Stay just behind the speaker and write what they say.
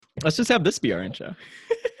Let's just have this be our intro.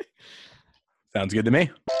 Sounds good to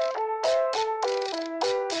me.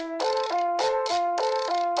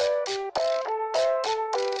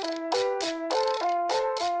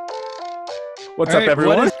 What's up,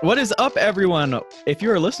 everyone? What is up, everyone? If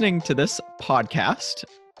you are listening to this podcast,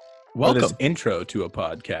 welcome. Or this intro to a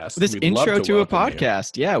podcast. This We'd intro love to a welcome you.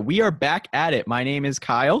 podcast. Yeah, we are back at it. My name is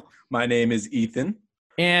Kyle. My name is Ethan.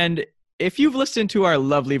 And if you've listened to our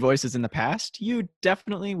lovely voices in the past, you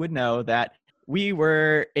definitely would know that we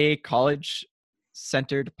were a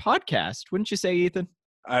college-centered podcast. Wouldn't you say, Ethan?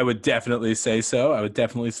 I would definitely say so. I would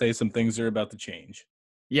definitely say some things are about to change.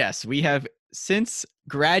 Yes, we have since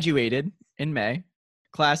graduated in May,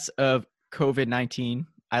 class of COVID-19.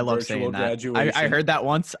 I love Virtual saying that. graduation. I heard that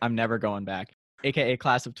once. I'm never going back. AKA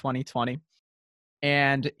class of 2020.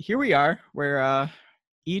 And here we are. We're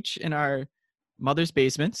each in our mother's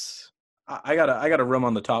basements. I got a room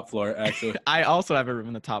on the top floor, actually. I also have a room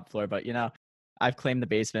on the top floor, but I've claimed the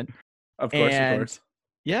basement. Of course.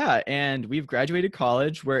 Yeah, and we've graduated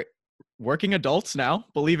college. We're working adults now,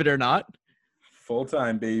 believe it or not.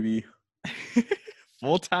 Full-time, baby.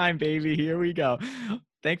 Full-time, baby. Here we go.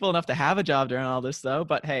 Thankful enough to have a job during all this, though.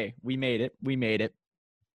 But hey, we made it.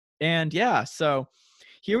 And yeah, so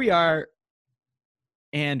here we are.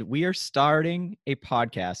 And we are starting a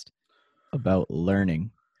podcast about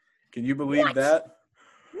learning. Can you believe that?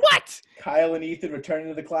 What? Kyle and Ethan returning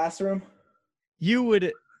to the classroom? You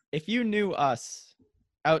would, if you knew us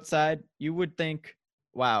outside, you would think,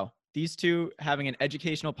 wow, these two having an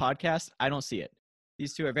educational podcast, I don't see it.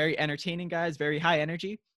 These two are very entertaining guys, very high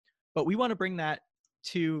energy, but we want to bring that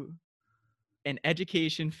to an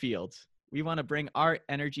education field. We want to bring our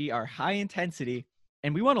energy, our high intensity,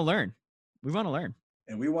 and we want to learn.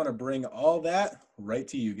 And we want to bring all that right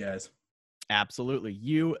to you guys. Absolutely.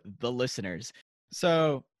 You, the listeners.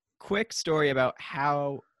 So, quick story about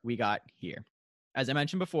how we got here. As I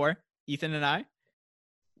mentioned before, Ethan and I,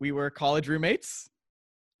 we were college roommates,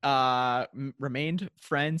 remained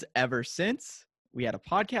friends ever since. We had a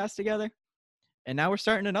podcast together, and now we're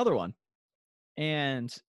starting another one.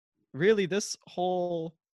 And really, this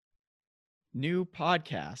whole new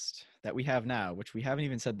podcast that we have now, which we haven't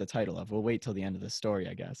even said the title of, we'll wait till the end of the story,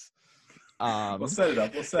 I guess. We'll set it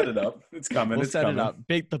up. It's coming. We'll set it up.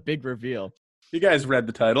 The big reveal. You guys read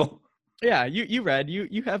the title. Yeah, you read.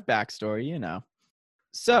 You have backstory,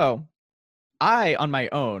 So, I, on my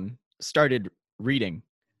own, started reading.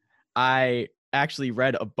 I actually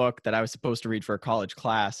read a book that I was supposed to read for a college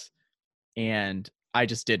class, and I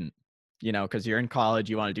just didn't, because you're in college,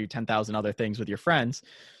 you want to do 10,000 other things with your friends.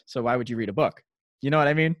 So why would you read a book? You know what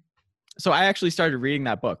I mean? So I actually started reading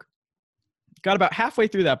that book. Got about halfway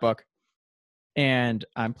through that book, and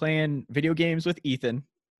I'm playing video games with Ethan,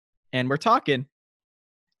 and we're talking,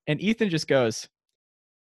 and Ethan just goes,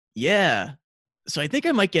 yeah, so I think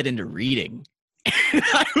I might get into reading.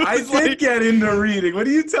 I did get into reading. What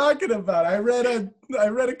are you talking about? I read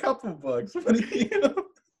a couple books.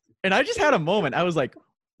 And I just had a moment. I was like,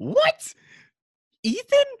 what?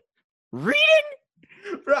 Ethan? Reading?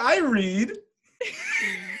 Bro, I read.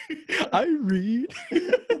 I read.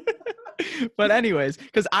 But anyways,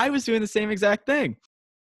 because I was doing the same exact thing.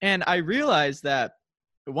 And I realized that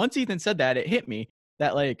once Ethan said that, it hit me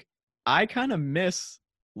that I kind of miss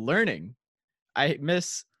learning. I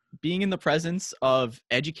miss being in the presence of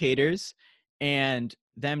educators and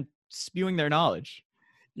them spewing their knowledge.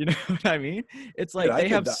 You know what I mean? It's like they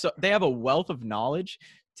have a wealth of knowledge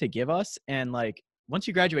to give us. And once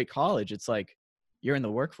you graduate college, it's like you're in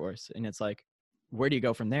the workforce, and it's like, where do you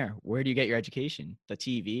go from there? Where do you get your education? The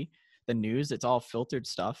TV, the news, it's all filtered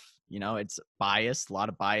stuff. It's biased, a lot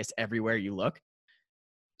of bias everywhere you look.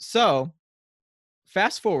 So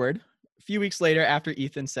fast forward a few weeks later, after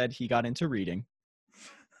Ethan said he got into reading,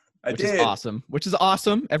 which is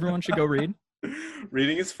awesome. Everyone should go read.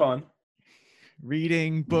 Reading is fun.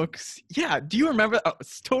 Reading books. Yeah. Do you remember? Oh,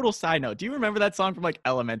 total side note. Do you remember that song from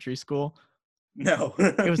elementary school? No.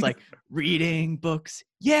 It was reading books.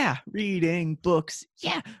 Yeah. Reading books.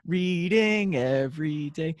 Yeah. Reading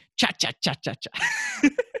every day. Cha, cha, cha, cha, cha.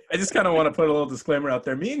 I just kind of want to put a little disclaimer out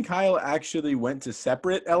there. Me and Kyle actually went to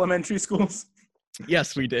separate elementary schools.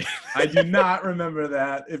 Yes, we did. I do not remember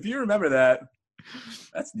that. If you remember that,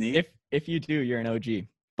 that's neat. If you do, you're an OG.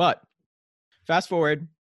 But fast forward,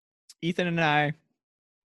 Ethan and I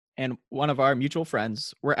and one of our mutual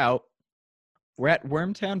friends were out. We're at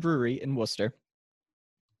Wormtown Brewery in Worcester,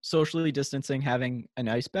 socially distancing, having a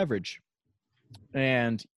nice beverage.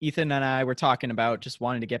 And Ethan and I were talking about just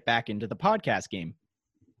wanting to get back into the podcast game.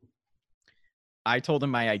 I told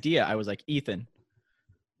him my idea. I was like, Ethan,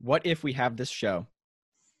 what if we have this show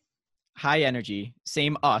high energy,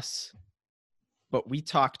 same us, but we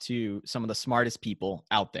talk to some of the smartest people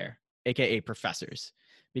out there, aka professors,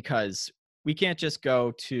 because we can't just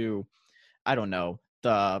go to, I don't know,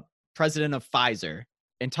 the president of Pfizer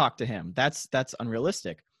and talk to him. That's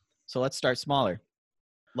unrealistic. So let's start smaller.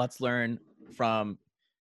 Let's learn from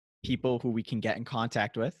people who we can get in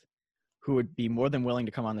contact with, who would be more than willing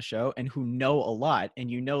to come on the show and who know a lot.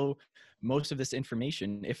 And most of this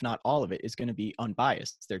information, if not all of it, is going to be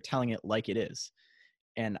unbiased. They're telling it like it is.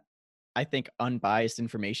 And I think unbiased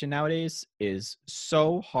information nowadays is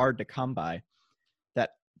so hard to come by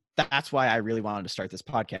that's why I really wanted to start this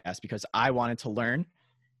podcast, because I wanted to learn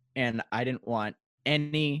and I didn't want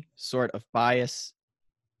any sort of bias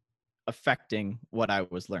affecting what I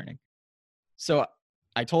was learning. So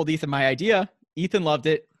I told Ethan my idea. Ethan loved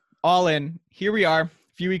it. All in. Here we are, a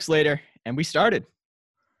few weeks later, and we started.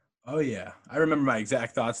 Oh, yeah. I remember my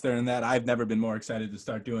exact thoughts during that. I've never been more excited to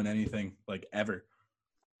start doing anything, like, ever.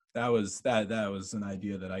 That was an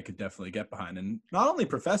idea that I could definitely get behind. And not only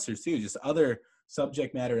professors, too, just other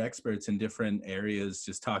subject matter experts in different areas,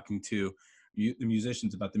 just talking to the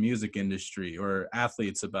musicians about the music industry or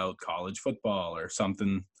athletes about college football or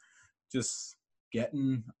something, just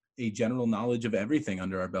getting a general knowledge of everything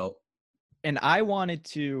under our belt. And I wanted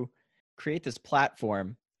to create this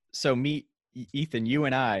platform so Ethan, you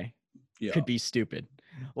and I could be stupid.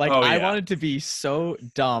 Like, I wanted to be so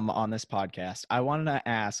dumb on this podcast. I wanted to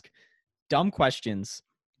ask dumb questions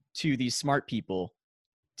to these smart people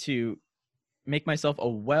to make myself a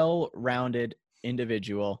well-rounded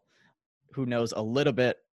individual who knows a little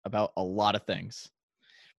bit about a lot of things,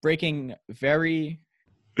 breaking very,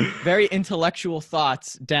 very intellectual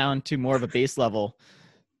thoughts down to more of a base level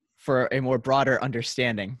for a more broader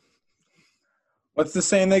understanding. What's the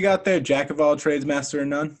saying they got there? Jack of all trades, master of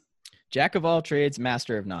none? Jack of all trades,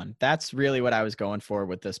 master of none. That's really what I was going for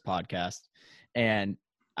with this podcast. And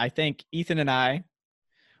I think Ethan and I,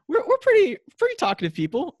 we're pretty talkative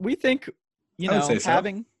people. We think,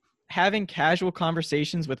 having casual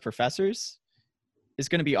conversations with professors is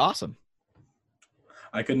going to be awesome.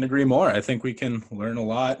 I couldn't agree more. I think we can learn a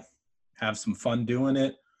lot, have some fun doing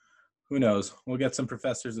it. Who knows? We'll get some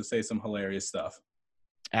professors to say some hilarious stuff.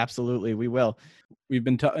 Absolutely, we will. We've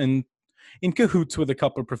been in cahoots with a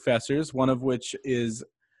couple of professors, one of which is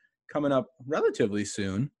coming up relatively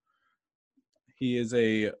soon. He is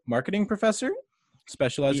a marketing professor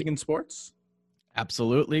specializing in sports.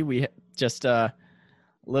 Absolutely. We just a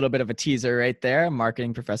little bit of a teaser right there,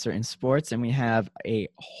 marketing professor in sports, and we have a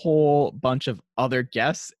whole bunch of other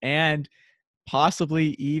guests and possibly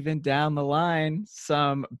even down the line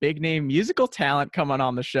some big name musical talent coming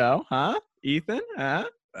on the show. Huh, Ethan? Huh?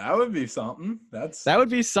 That would be something. That would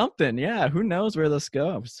be something. Yeah. Who knows where this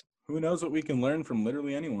goes? Who knows what we can learn from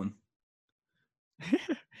literally anyone.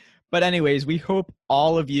 But anyways, we hope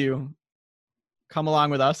all of you come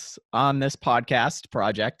along with us on this podcast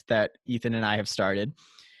project that Ethan and I have started.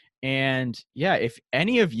 And yeah, if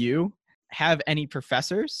any of you have any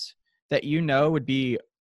professors that you know would be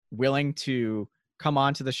willing to come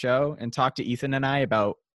on to the show and talk to Ethan and I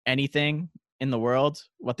about anything in the world,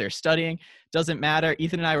 what they're studying, doesn't matter.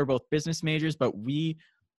 Ethan and I were both business majors, but we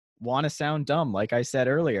want to sound dumb. Like I said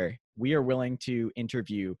earlier, we are willing to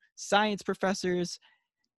interview science professors,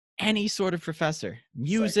 any sort of professor,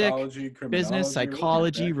 music, business,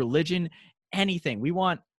 psychology, religion, anything. We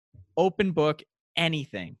want open book,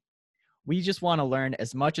 anything. We just want to learn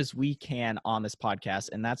as much as we can on this podcast.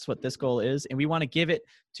 And that's what this goal is. And we want to give it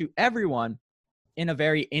to everyone in a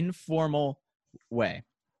very informal way.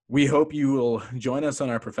 We hope you will join us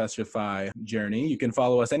on our Professor-Fi journey. You can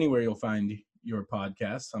follow us anywhere you'll find your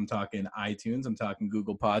podcasts. I'm talking iTunes. I'm talking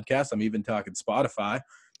Google Podcasts. I'm even talking Spotify.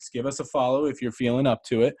 Just give us a follow if you're feeling up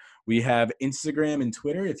to it. We have Instagram and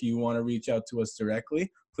Twitter. If you want to reach out to us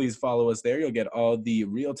directly, please follow us there. You'll get all the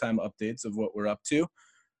real-time updates of what we're up to.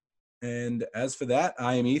 And as for that,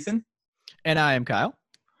 I am Ethan. And I am Kyle.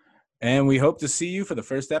 And we hope to see you for the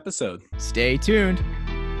first episode. Stay tuned.